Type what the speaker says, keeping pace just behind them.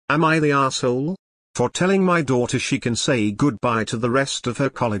Am I the asshole for telling my daughter she can say goodbye to the rest of her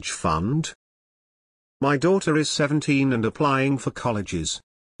college fund? My daughter is 17 and applying for colleges.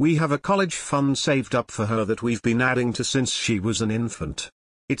 We have a college fund saved up for her that we've been adding to since she was an infant.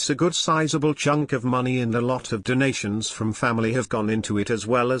 It's a good sizable chunk of money and a lot of donations from family have gone into it as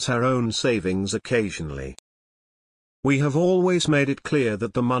well as her own savings occasionally. We have always made it clear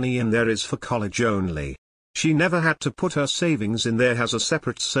that the money in there is for college only. She never had to put her savings in there as a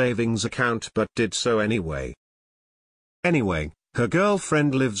separate savings account but did so anyway. Anyway, her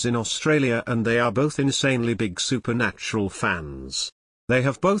girlfriend lives in Australia and they are both insanely big Supernatural fans. They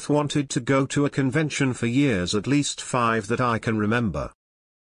have both wanted to go to a convention for years, at least 5 that I can remember.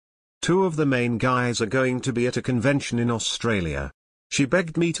 2 of the main guys are going to be at a convention in Australia. She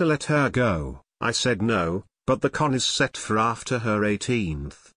begged me to let her go. I said no, but the con is set for after her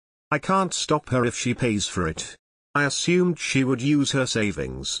 18th. I can't stop her if she pays for it. I assumed she would use her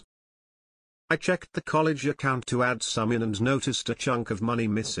savings. I checked the college account to add some in and noticed a chunk of money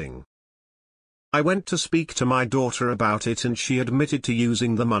missing. I went to speak to my daughter about it and she admitted to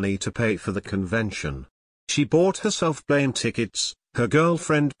using the money to pay for the convention. She bought herself plane tickets, her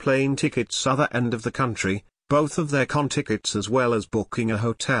girlfriend plane tickets other end of the country, both of their con tickets as well as booking a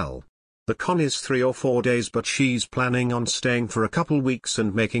hotel. The con is 3 or 4 days but she's planning on staying for a couple weeks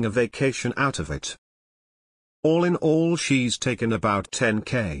and making a vacation out of it. All in all she's taken about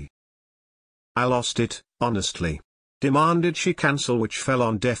 10K. I lost it, honestly. Demanded she cancel which fell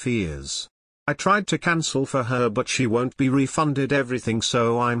on deaf ears. I tried to cancel for her but she won't be refunded everything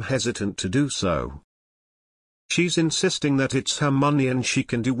so I'm hesitant to do so. She's insisting that it's her money and she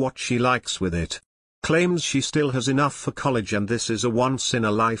can do what she likes with it. Claims she still has enough for college and this is a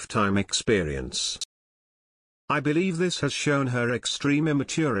once-in-a-lifetime experience. I believe this has shown her extreme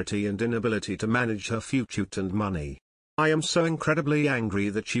immaturity and inability to manage her future and money. I am so incredibly angry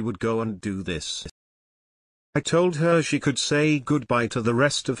that she would go and do this. I told her she could say goodbye to the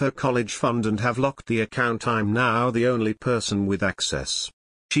rest of her college fund and have locked the account. I'm now the only person with access.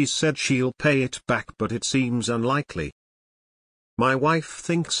 She said she'll pay it back but it seems unlikely. My wife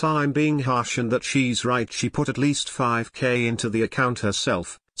thinks I'm being harsh and that she's right. She put at least 5K into the account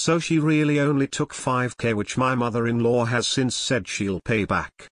herself, so she really only took 5K which my mother-in-law has since said she'll pay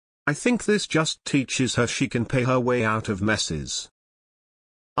back. I think this just teaches her she can pay her way out of messes.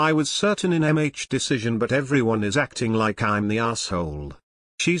 I was certain in MH's decision but everyone is acting like I'm the asshole.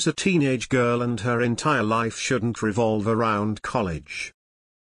 She's a teenage girl and her entire life shouldn't revolve around college.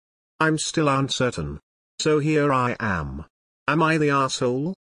 I'm still uncertain. So here I am. Am I the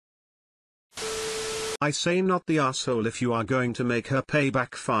asshole? I say not the asshole if you are going to make her pay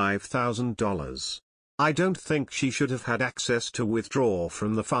back $5,000. I don't think she should have had access to withdraw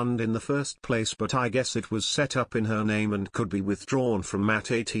from the fund in the first place but I guess it was set up in her name and could be withdrawn from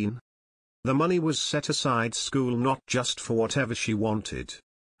at 18. The money was set aside school not just for whatever she wanted.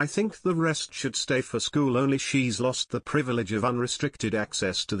 I think the rest should stay for school only. She's lost the privilege of unrestricted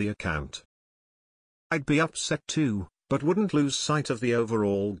access to the account. I'd be upset too, but wouldn't lose sight of the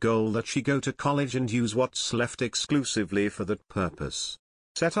overall goal that she go to college and use what's left exclusively for that purpose.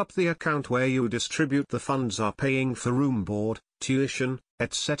 Set up the account where you distribute the funds are paying for room, board, tuition,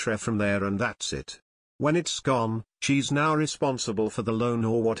 etc. from there and that's it. When it's gone, she's now responsible for the loan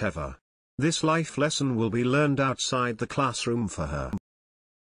or whatever. This life lesson will be learned outside the classroom for her.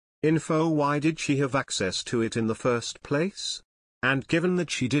 Info: why did she have access to it in the first place? And given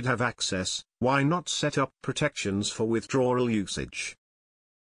that she did have access, why not set up protections for withdrawal usage?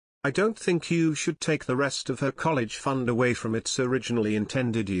 I don't think you should take the rest of her college fund away from its originally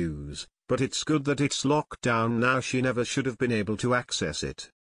intended use, but it's good that it's locked down now. She never should have been able to access it.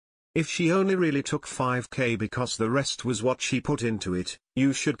 If she only really took 5K because the rest was what she put into it,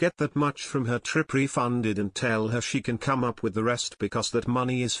 you should get that much from her trip refunded and tell her she can come up with the rest because that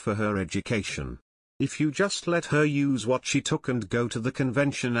money is for her education. If you just let her use what she took and go to the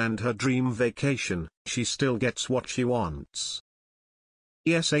convention and her dream vacation, she still gets what she wants.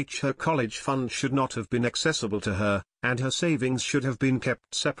 Yes, her college fund should not have been accessible to her, and her savings should have been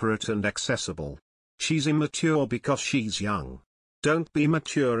kept separate and accessible. She's immature because she's young. Don't be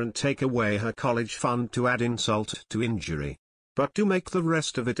mature and take away her college fund to add insult to injury. But do make the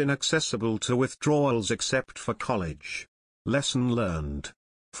rest of it inaccessible to withdrawals except for college. Lesson learned.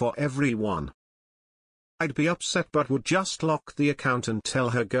 For everyone. I'd be upset but would just lock the account and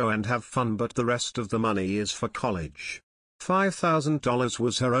tell her go and have fun, but the rest of the money is for college. $5,000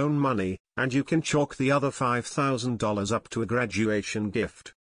 was her own money, and you can chalk the other $5,000 up to a graduation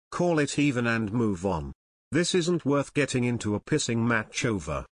gift. Call it even and move on. This isn't worth getting into a pissing match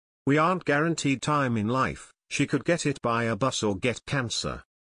over. We aren't guaranteed time in life. She could get hit by a bus or get cancer.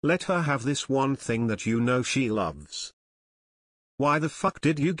 Let her have this one thing that you know she loves. Why the fuck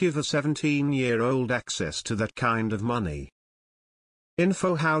did you give a 17-year-old access to that kind of money?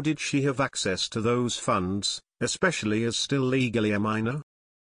 Info: how did she have access to those funds, especially as still legally a minor?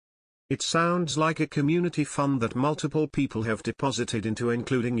 It sounds like a community fund that multiple people have deposited into,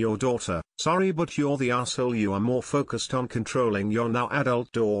 including your daughter. Sorry, but you're the asshole. You are more focused on controlling your now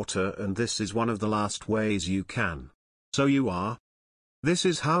adult daughter, and this is one of the last ways you can. So you are. This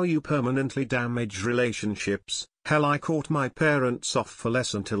is how you permanently damage relationships. Hell, I caught my parents off for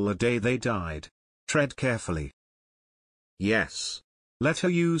less until the day they died. Tread carefully. Yes. Let her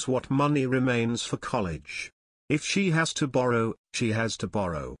use what money remains for college. If she has to borrow, she has to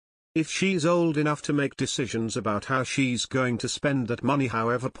borrow. If she's old enough to make decisions about how she's going to spend that money,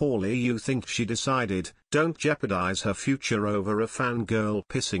 however poorly you think she decided, don't jeopardize her future over a fangirl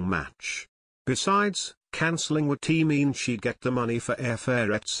pissing match. Besides, cancelling would mean she'd get the money for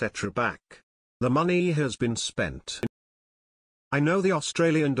airfare etc. back. The money has been spent. I know the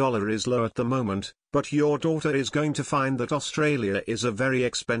Australian dollar is low at the moment, but your daughter is going to find that Australia is a very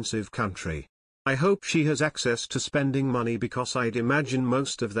expensive country. I hope she has access to spending money, because I'd imagine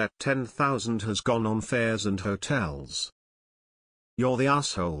most of that 10,000 has gone on fares and hotels. You're the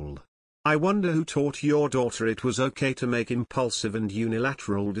asshole. I wonder who taught your daughter it was okay to make impulsive and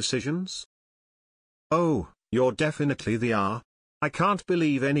unilateral decisions? Oh, you're definitely the I can't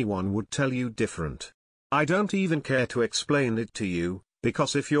believe anyone would tell you different. I don't even care to explain it to you,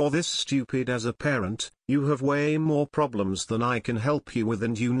 because if you're this stupid as a parent, you have way more problems than I can help you with,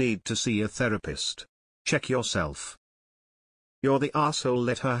 and you need to see a therapist. Check yourself. You're the asshole.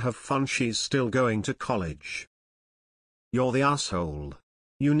 Let her have fun. She's still going to college. You're the asshole.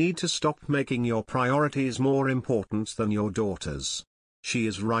 You need to stop making your priorities more important than your daughter's. She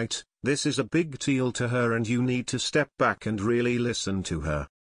is right, this is a big deal to her, and you need to step back and really listen to her.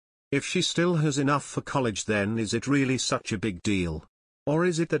 If she still has enough for college, then is it really such a big deal? Or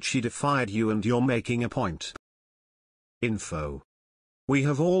is it that she defied you and you're making a point? Info. We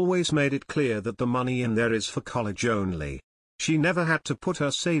have always made it clear that the money in there is for college only. She never had to put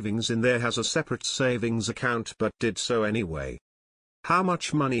her savings in there as a separate savings account, but did so anyway. How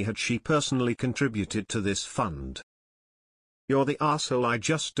much money had she personally contributed to this fund? You're the arsehole. I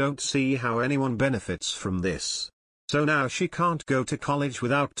just don't see how anyone benefits from this. So now she can't go to college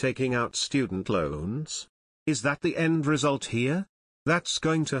without taking out student loans? Is that the end result here? That's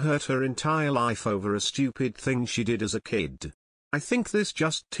going to hurt her entire life over a stupid thing she did as a kid. I think this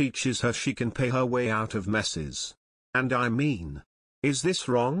just teaches her she can pay her way out of messes. And I mean, is this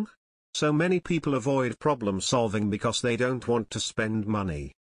wrong? So many people avoid problem solving because they don't want to spend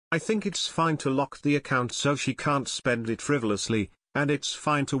money. I think it's fine to lock the account so she can't spend it frivolously, and it's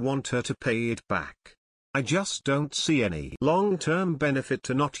fine to want her to pay it back. I just don't see any long-term benefit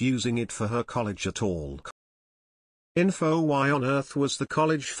to not using it for her college at all. Info. Why on earth was the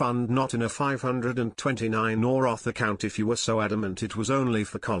college fund not in a 529 or Roth account if you were so adamant it was only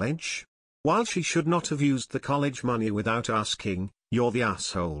for college? While she should not have used the college money without asking, you're the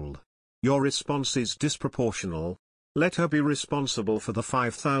asshole. Your response is disproportional. Let her be responsible for the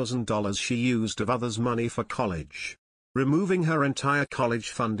 $5,000 she used of others' money for college. Removing her entire college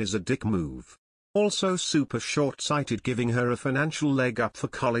fund is a dick move. Also super short-sighted. Giving her a financial leg up for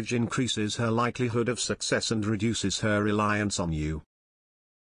college increases her likelihood of success and reduces her reliance on you.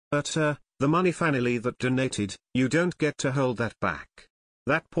 But the money family that donated, you don't get to hold that back.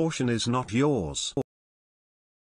 That portion is not yours.